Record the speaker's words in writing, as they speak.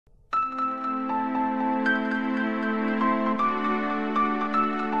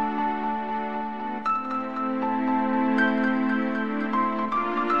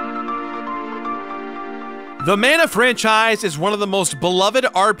The Mana franchise is one of the most beloved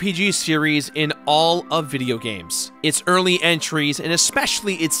RPG series in all of video games. Its early entries, and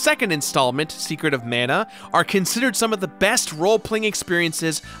especially its second installment, Secret of Mana, are considered some of the best role-playing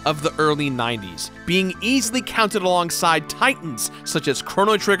experiences of the early 90s, being easily counted alongside titans such as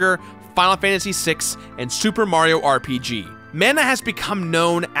Chrono Trigger, Final Fantasy VI, and Super Mario RPG. Mana has become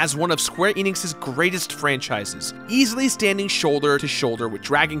known as one of Square Enix's greatest franchises, easily standing shoulder to shoulder with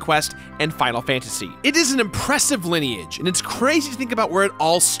Dragon Quest and Final Fantasy. It is an impressive lineage, and it's crazy to think about where it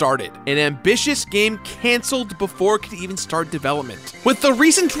all started. An ambitious game canceled before it could even start development. With the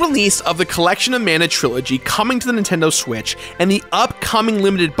recent release of the Collection of Mana trilogy coming to the Nintendo Switch, and the upcoming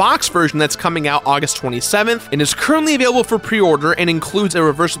limited box version that's coming out August 27th, and is currently available for pre-order and includes a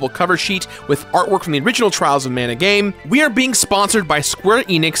reversible cover sheet with artwork from the original Trials of Mana game, we are being sponsored by Square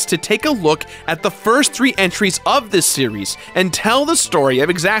Enix to take a look at the first 3 entries of this series and tell the story of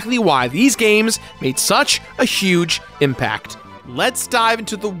exactly why these games made such a huge impact. Let's dive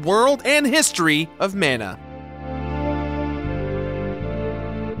into the world and history of Mana.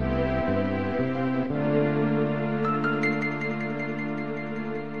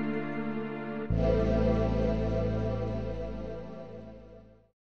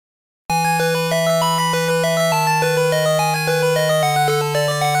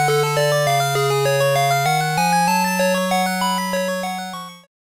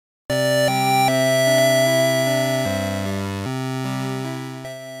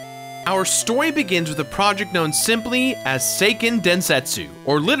 Our story begins with a project known simply as Seiken Densetsu,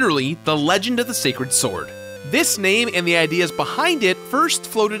 or literally, the Legend of the Sacred Sword. This name and the ideas behind it first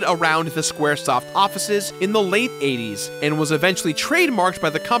floated around the Squaresoft offices in the late 80s and was eventually trademarked by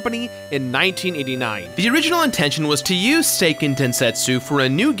the company in 1989. The original intention was to use Seiken Densetsu for a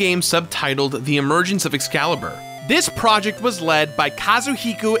new game subtitled The Emergence of Excalibur. This project was led by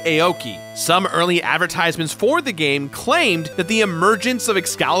Kazuhiko Aoki. Some early advertisements for the game claimed that the Emergence of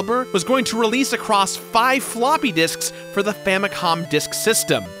Excalibur was going to release across 5 floppy disks for the Famicom Disk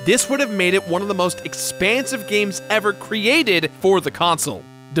System. This would have made it one of the most expansive games ever created for the console.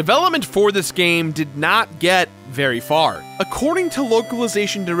 Development for this game did not get very far. According to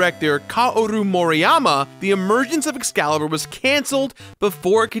localization director Kaoru Moriyama, the Emergence of Excalibur was cancelled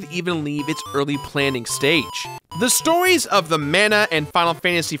before it could even leave its early planning stage. The stories of the Mana and Final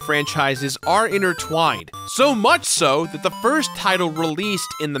Fantasy franchises are intertwined, so much so that the first title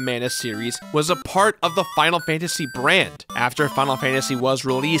released in the Mana series was a part of the Final Fantasy brand. After Final Fantasy was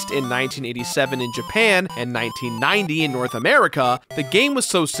released in 1987 in Japan and 1990 in North America, the game was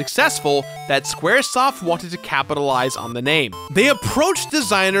so successful that Squaresoft wanted to capitalize on the name. They approached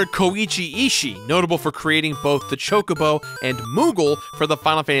designer Koichi Ishii, notable for creating both the Chocobo and Moogle for the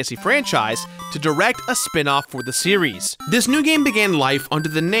Final Fantasy franchise, to direct a spin-off for the series. This new game began life under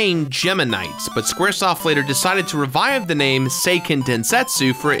the name Geminites, but Squaresoft later decided to revive the name Seiken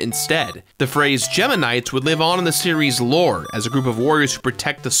Densetsu for it instead. The phrase Geminites would live on in the series' lore as a group of warriors who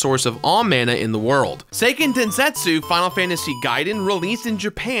protect the source of all mana in the world. Seiken Densetsu Final Fantasy Gaiden released in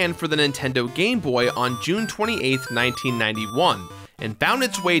Japan for the Nintendo Game Boy on June 28, 1991. And found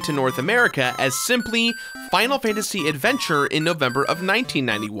its way to North America as simply Final Fantasy Adventure in November of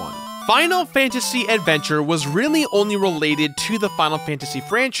 1991. Final Fantasy Adventure was really only related to the Final Fantasy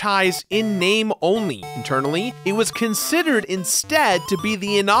franchise in name only. Internally, it was considered instead to be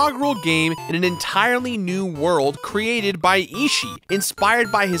the inaugural game in an entirely new world created by Ishii,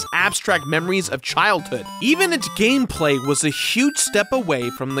 inspired by his abstract memories of childhood. Even its gameplay was a huge step away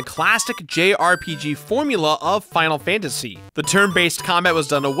from the classic JRPG formula of Final Fantasy. The turn-based combat was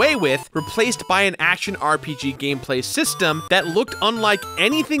done away with, replaced by an action RPG gameplay system that looked unlike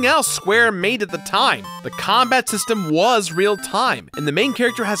anything else Square made at the time. The combat system was real-time, and the main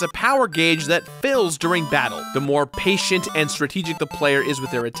character has a power gauge that fills during battle. The more patient and strategic the player is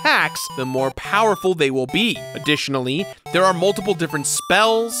with their attacks, the more powerful they will be. Additionally, there are multiple different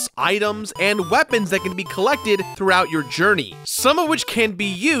spells, items, and weapons that can be collected throughout your journey, some of which can be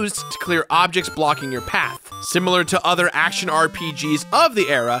used to clear objects blocking your path. Similar to other action RPGs of the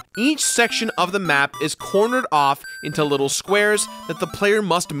era, each section of the map is cornered off into little squares that the player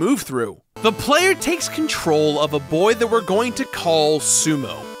must move through. The player takes control of a boy that we're going to call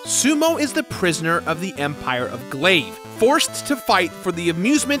Sumo. Sumo is the prisoner of the Empire of Glaive, forced to fight for the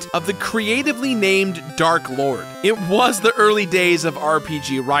amusement of the creatively named Dark Lord. It was the early days of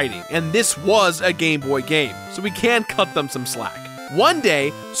RPG writing, and this was a Game Boy game, so we can cut them some slack. One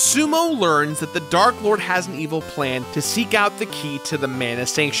day, Sumo learns that the Dark Lord has an evil plan to seek out the key to the Mana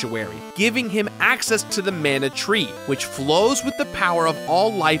Sanctuary, giving him access to the Mana Tree, which flows with the power of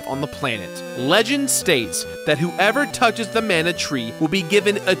all life on the planet. Legend states that whoever touches the Mana Tree will be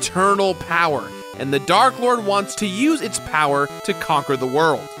given eternal power, and the Dark Lord wants to use its power to conquer the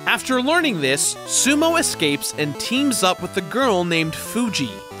world. After learning this, Sumo escapes and teams up with a girl named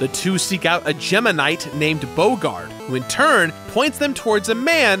Fuji. The two seek out a Geminite named Bogard, who in turn points them towards a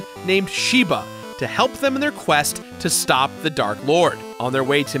man named Shiba to help them in their quest to stop the Dark Lord. On their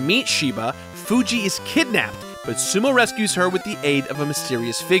way to meet Shiba, Fuji is kidnapped, but Sumo rescues her with the aid of a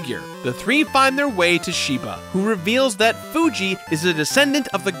mysterious figure. The three find their way to Shiba, who reveals that Fuji is a descendant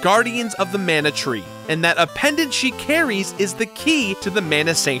of the Guardians of the Mana Tree, and that a pendant she carries is the key to the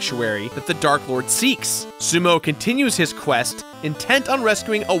Mana Sanctuary that the Dark Lord seeks. Sumo continues his quest, intent on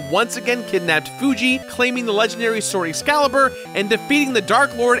rescuing a once again kidnapped Fuji, claiming the legendary sword Excalibur, and defeating the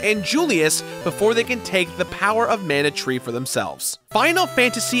Dark Lord and Julius before they can take the power of Mana Tree for themselves. Final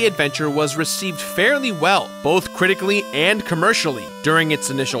Fantasy Adventure was received fairly well, both critically and commercially. During its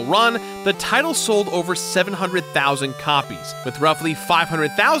initial run, the title sold over 700,000 copies, with roughly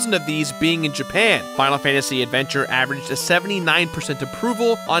 500,000 of these being in Japan. Final Fantasy Adventure averaged a 79%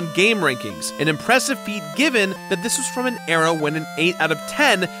 approval on game rankings, an impressive feat given that this was from an era when an 8 out of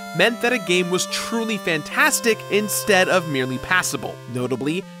 10 meant that a game was truly fantastic instead of merely passable.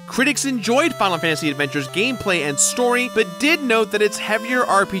 Notably, critics enjoyed Final Fantasy Adventure's gameplay and story, but did note that its heavier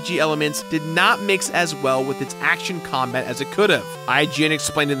RPG elements did not mix as well with its action combat as it could have. IGN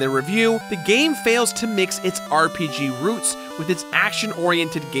explained in their review, the game fails to mix its RPG roots with its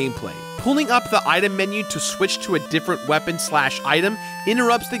action-oriented gameplay. Pulling up the item menu to switch to a different weapon/item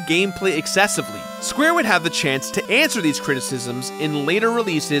interrupts the gameplay excessively. Square would have the chance to answer these criticisms in later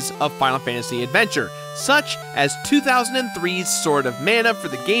releases of Final Fantasy Adventure, such as 2003's Sword of Mana for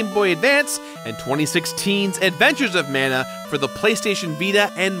the Game Boy Advance and 2016's Adventures of Mana for the PlayStation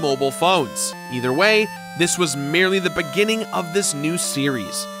Vita and mobile phones. Either way, this was merely the beginning of this new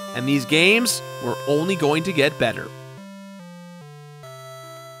series, and these games were only going to get better.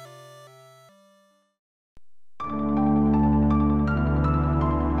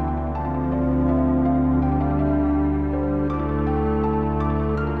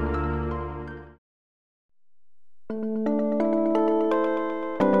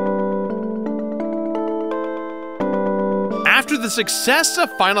 After the success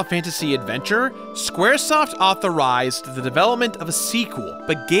of Final Fantasy Adventure, Squaresoft authorized the development of a sequel,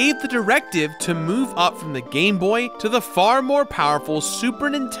 but gave the directive to move up from the Game Boy to the far more powerful Super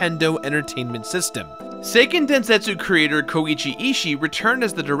Nintendo Entertainment System. Seiken Densetsu creator Koichi Ishii returned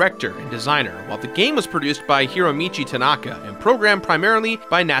as the director and designer, while the game was produced by Hiromichi Tanaka and programmed primarily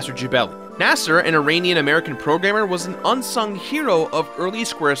by Nasser Jebeli. Nasser, an Iranian-American programmer, was an unsung hero of early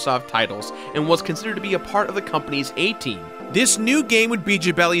Squaresoft titles and was considered to be a part of the company's A-team. This new game would be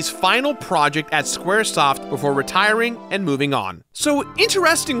Jebeli's final project at Squaresoft before retiring and moving on. So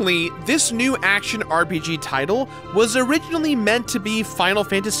interestingly, this new action RPG title was originally meant to be Final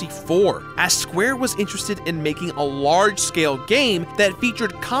Fantasy IV, as Square was interested in making a large-scale game that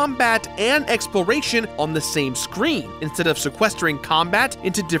featured combat and exploration on the same screen, instead of sequestering combat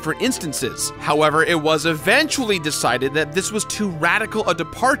into different instances. However, it was eventually decided that this was too radical a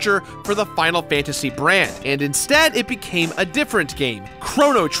departure for the Final Fantasy brand, and instead it became a different game,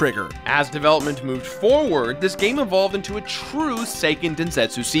 Chrono Trigger. As development moved forward, this game evolved into a true Seiken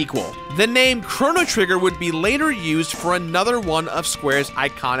Densetsu sequel. The name Chrono Trigger would be later used for another one of Square's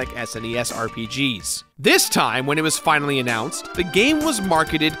iconic SNES RPGs. This time, when it was finally announced, the game was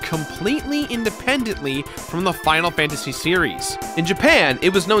marketed completely independently from the Final Fantasy series. In Japan,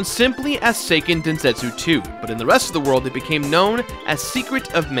 it was known simply as Seiken Densetsu 2, but in the rest of the world it became known as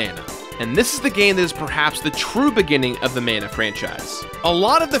Secret of Mana. And this is the game that is perhaps the true beginning of the Mana franchise. A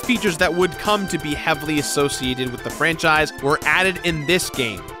lot of the features that would come to be heavily associated with the franchise were added in this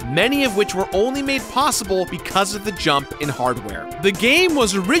game, many of which were only made possible because of the jump in hardware. The game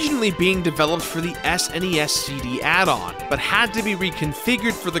was originally being developed for the SNES CD add-on, but had to be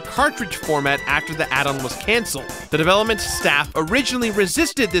reconfigured for the cartridge format after the add-on was cancelled. The development staff originally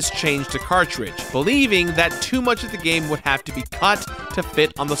resisted this change to cartridge, believing that too much of the game would have to be cut to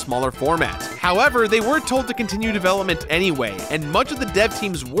fit on the smaller format. However, they were told to continue development anyway, and much of the dev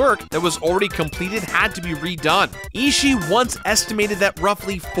team's work that was already completed had to be redone. Ishii once estimated that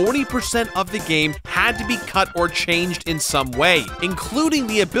roughly 40% of the game had to be cut or changed in some way, including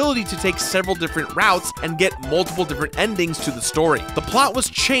the ability to take several different routes and get multiple different endings to the story. The plot was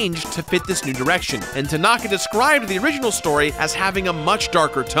changed to fit this new direction, and Tanaka described the original story as having a much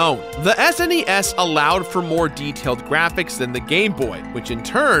darker tone. The SNES allowed for more detailed graphics than the Game Boy, which in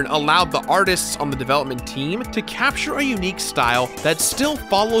turn allowed the artist artists on the development team to capture a unique style that still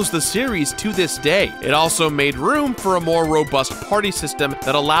follows the series to this day. It also made room for a more robust party system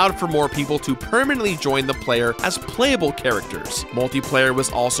that allowed for more people to permanently join the player as playable characters. Multiplayer was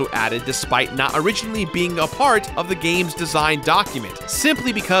also added despite not originally being a part of the game's design document,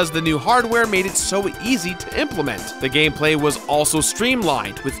 simply because the new hardware made it so easy to implement. The gameplay was also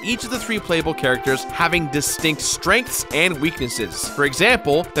streamlined, with each of the 3 playable characters having distinct strengths and weaknesses. For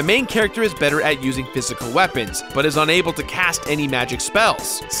example, the main character is better at using physical weapons, but is unable to cast any magic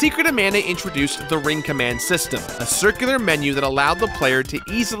spells. Secret of Mana introduced the Ring Command system, a circular menu that allowed the player to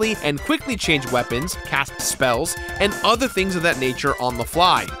easily and quickly change weapons, cast spells, and other things of that nature on the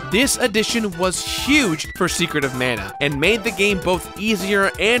fly. This addition was huge for Secret of Mana, and made the game both easier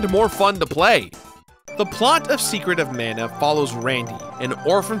and more fun to play. The plot of Secret of Mana follows Randy, an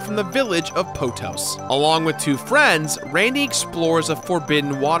orphan from the village of Potos. Along with 2 friends, Randy explores a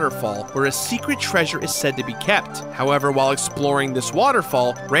forbidden waterfall where a secret treasure is said to be kept. However, while exploring this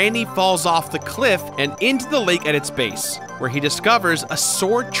waterfall, Randy falls off the cliff and into the lake at its base, where he discovers a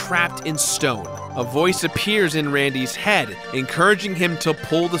sword trapped in stone. A voice appears in Randy's head, encouraging him to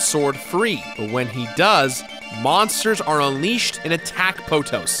pull the sword free, but when he does, monsters are unleashed and attack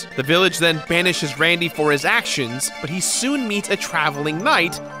Potos. The village then banishes Randy for his actions, but he soon meets a traveling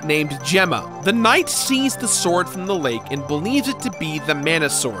knight named Gemma. The knight sees the sword from the lake and believes it to be the Mana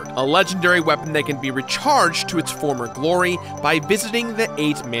Sword, a legendary weapon that can be recharged to its former glory by visiting the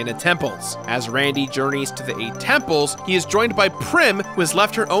 8 Mana Temples. As Randy journeys to the 8 temples, he is joined by Prim, who has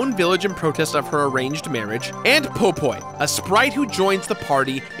left her own village in protest of her arranged marriage, and Popoi, a sprite who joins the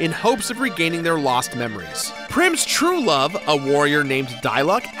party in hopes of regaining their lost memories. Prim's true love, a warrior named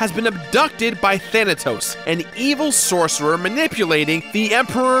Diluc, has been abducted by Thanatos, an evil sorcerer manipulating the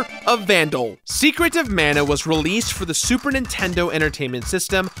Emperor of Vandal. Secret of Mana was released for the Super Nintendo Entertainment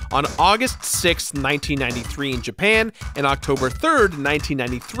System on August 6, 1993 in Japan and October 3,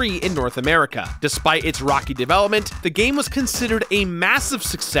 1993 in North America. Despite its rocky development, the game was considered a massive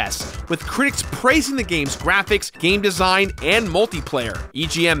success, with critics praising the game's graphics, game design, and multiplayer.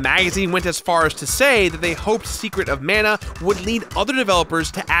 EGM Magazine went as far as to say that they hoped Secret of Mana would lead other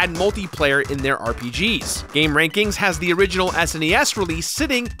developers to add multiplayer in their RPGs. Game Rankings has the original SNES release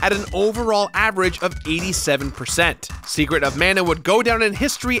sitting at an overall average of 87%. Secret of Mana would go down in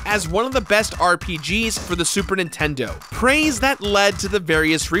history as one of the best RPGs for the Super Nintendo. Praise that led to the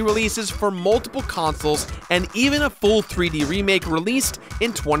various re-releases for multiple consoles and even a full 3D remake released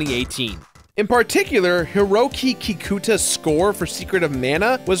in 2018. In particular, Hiroki Kikuta's score for Secret of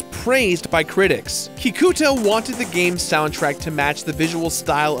Mana was praised by critics. Kikuta wanted the game's soundtrack to match the visual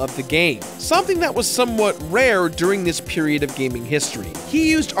style of the game, something that was somewhat rare during this period of gaming history. He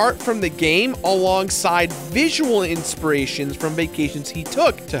used art from the game alongside visual inspirations from vacations he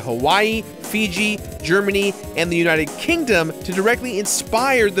took to Hawaii, Fiji, Germany, and the United Kingdom to directly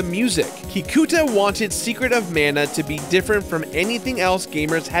inspire the music. Kikuta wanted Secret of Mana to be different from anything else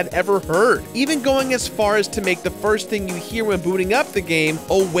gamers had ever heard, even going as far as to make the first thing you hear when booting up the game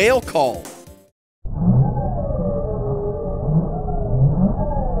a whale call.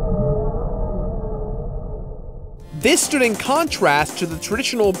 This stood in contrast to the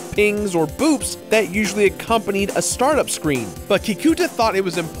traditional pings or boops that usually accompanied a startup screen, but Kikuta thought it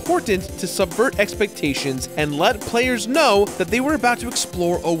was important to subvert expectations and let players know that they were about to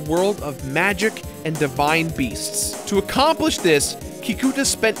explore a world of magic and divine beasts. To accomplish this, Kikuta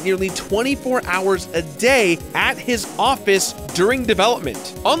spent nearly 24 hours a day at his office during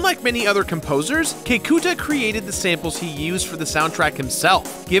development. Unlike many other composers, Kikuta created the samples he used for the soundtrack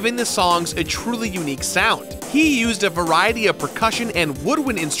himself, giving the songs a truly unique sound. He used a variety of percussion and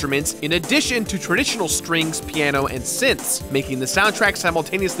woodwind instruments in addition to traditional strings, piano, and synths, making the soundtrack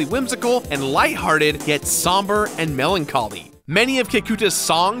simultaneously whimsical and lighthearted, yet somber and melancholy. Many of Kikuta's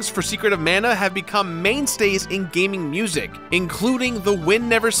songs for Secret of Mana have become mainstays in gaming music, including The Wind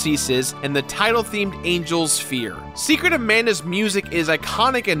Never Ceases and the title-themed Angel's Fear. Secret of Mana's music is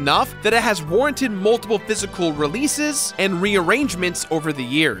iconic enough that it has warranted multiple physical releases and rearrangements over the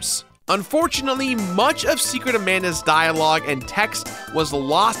years. Unfortunately, much of Secret of Mana's dialogue and text was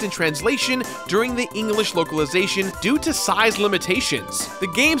lost in translation during the English localization due to size limitations. The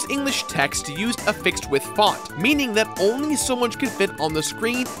game's English text used a fixed-width font, meaning that only so much could fit on the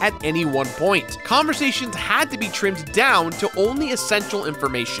screen at any one point. Conversations had to be trimmed down to only essential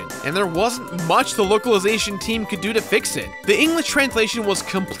information, and there wasn't much the localization team could do to fix it. The English translation was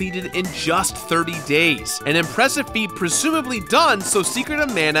completed in just 30 days, an impressive feat presumably done so Secret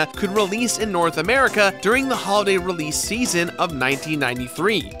of Mana could release in North America during the holiday release season of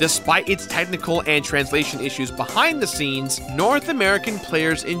 1993. Despite its technical and translation issues behind the scenes, North American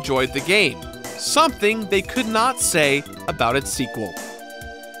players enjoyed the game, something they could not say about its sequel.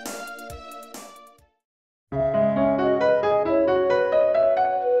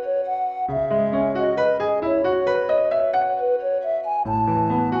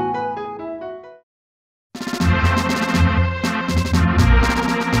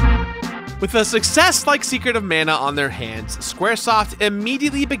 With a success like Secret of Mana on their hands, Squaresoft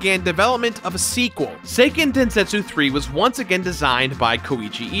immediately began development of a sequel. Seiken Densetsu 3 was once again designed by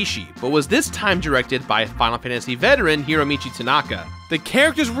Koichi Ishii, but was this time directed by Final Fantasy veteran Hiromichi Tanaka. The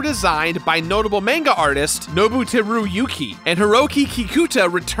characters were designed by notable manga artist Nobuteru Yuki, and Hiroki Kikuta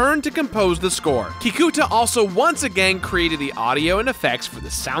returned to compose the score. Kikuta also once again created the audio and effects for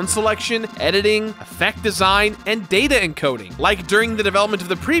the sound selection, editing, effect design, and data encoding. Like during the development of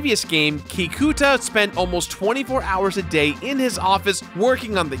the previous game, Kikuta spent almost 24 hours a day in his office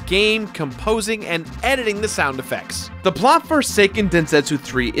working on the game, composing, and editing the sound effects. The plot for Seiken Densetsu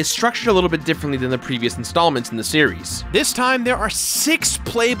 3 is structured a little bit differently than the previous installments in the series. This time, there are 6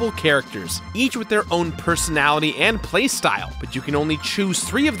 playable characters, each with their own personality and playstyle, but you can only choose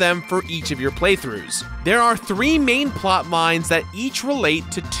 3 of them for each of your playthroughs. There are 3 main plot lines that each relate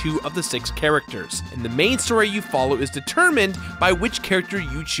to 2 of the 6 characters, and the main story you follow is determined by which character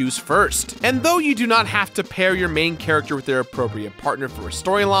you choose first. And though you do not have to pair your main character with their appropriate partner for a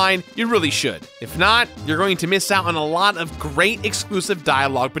storyline, you really should. If not, you're going to miss out on a lot of great exclusive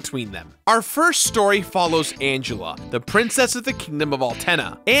dialogue between them. Our first story follows Angela, the princess of the kingdom of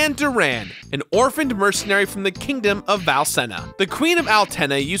Altena, and Duran, an orphaned mercenary from the kingdom of Valsenna. The queen of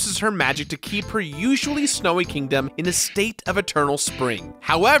Altena uses her magic to keep her usually snowy kingdom in a state of eternal spring.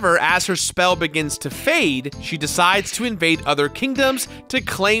 However, as her spell begins to fade, she decides to invade other kingdoms to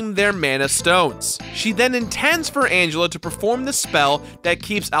claim their mana stones. She then intends for Angela to perform the spell that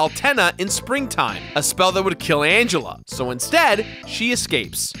keeps Altena in springtime, a spell that would kill Angela, so instead, she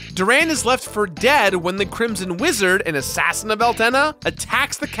escapes. Duran is left for dead when the Crimson Wizard, an assassin of Altena,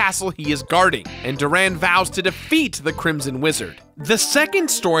 attacks the castle he is guarding, and Duran vows to defeat the Crimson Wizard. The second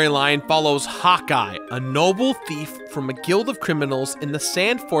storyline follows Hawkeye, a noble thief from a guild of criminals in the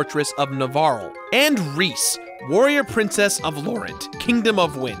sand fortress of Navarro, and Reese, warrior princess of Laurent, Kingdom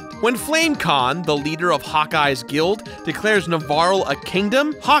of Wind. When Flame Khan, the leader of Hawkeye's guild, declares Navarro a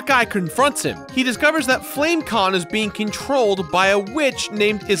kingdom, Hawkeye confronts him. He discovers that Flame Khan is being controlled by a witch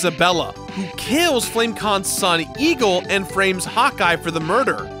named Isabella, who kills Flame Khan's son Eagle and frames Hawkeye for the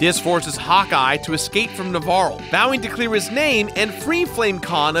murder. This forces Hawkeye to escape from Navarro, vowing to clear his name and free Flame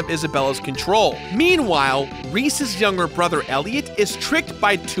Khan of Isabella's control. Meanwhile, Reese's younger brother Elliot is tricked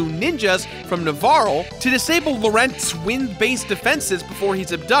by 2 ninjas from Navarro to disable Laurent's wind-based defenses before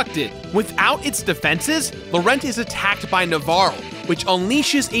he's abducted. Without its defenses, Laurent is attacked by Navarro, which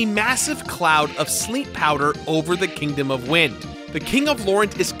unleashes a massive cloud of sleep powder over the Kingdom of Wind. The King of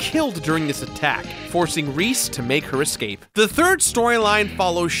Laurent is killed during this attack, forcing Reese to make her escape. The third storyline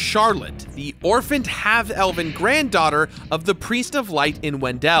follows Charlotte, the orphaned half-elven granddaughter of the Priest of Light in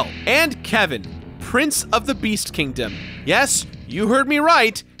Wendell, and Kevin, Prince of the Beast Kingdom. Yes, you heard me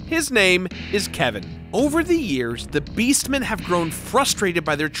right, his name is Kevin. Over the years, the Beastmen have grown frustrated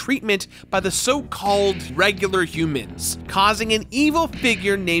by their treatment by the so-called regular humans, causing an evil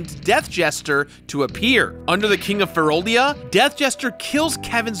figure named Death Jester to appear. Under the King of Ferolia, Death Jester kills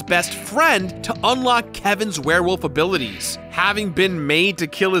Kevin's best friend to unlock Kevin's werewolf abilities. Having been made to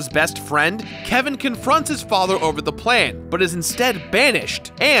kill his best friend, Kevin confronts his father over the plan, but is instead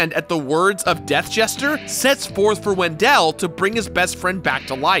banished, and at the words of Death Jester, sets forth for Wendell to bring his best friend back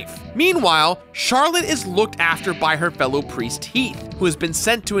to life. Meanwhile, Charlotte is looked after by her fellow priest Heath, who has been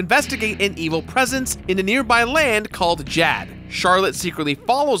sent to investigate an evil presence in a nearby land called Jad. Charlotte secretly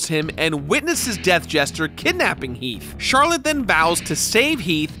follows him and witnesses Death Jester kidnapping Heath. Charlotte then vows to save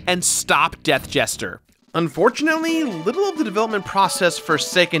Heath and stop Death Jester. Unfortunately, little of the development process for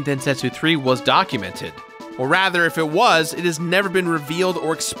Seiken Densetsu 3 was documented. Or rather, if it was, it has never been revealed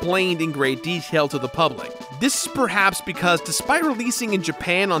or explained in great detail to the public. This is perhaps because despite releasing in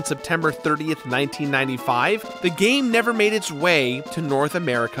Japan on September 30th, 1995, the game never made its way to North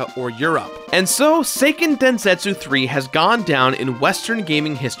America or Europe. And so, Seiken Densetsu 3 has gone down in Western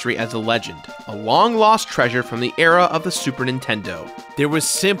gaming history as a legend, a long-lost treasure from the era of the Super Nintendo. There was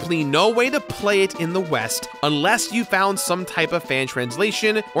simply no way to play it in the West unless you found some type of fan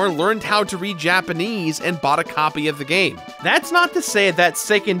translation or learned how to read Japanese and bought a copy of the game. That's not to say that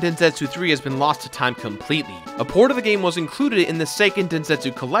Seiken Densetsu 3 has been lost to time completely. A port of the game was included in the Seiken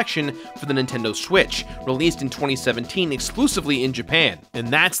Densetsu collection for the Nintendo Switch, released in 2017 exclusively in Japan. And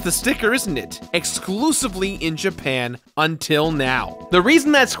that's the sticker, isn't it? Exclusively in Japan until now. The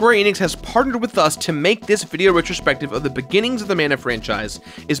reason that Square Enix has partnered with us to make this video retrospective of the beginnings of the Mana franchise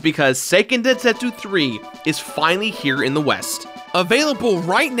is because Seiken Densetsu 3 is finally here in the West. Available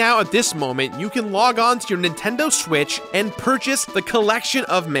right now at this moment, you can log on to your Nintendo Switch and purchase the Collection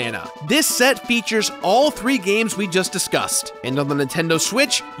of Mana. This set features all 3 games we just discussed, and on the Nintendo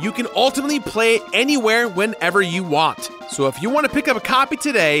Switch, you can ultimately play it anywhere whenever you want. So if you want to pick up a copy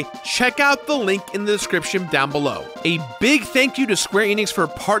today, check out the link in the description down below. A big thank you to Square Enix for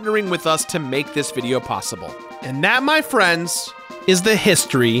partnering with us to make this video possible. And that, my friends, is the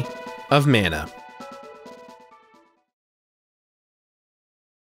history of Mana.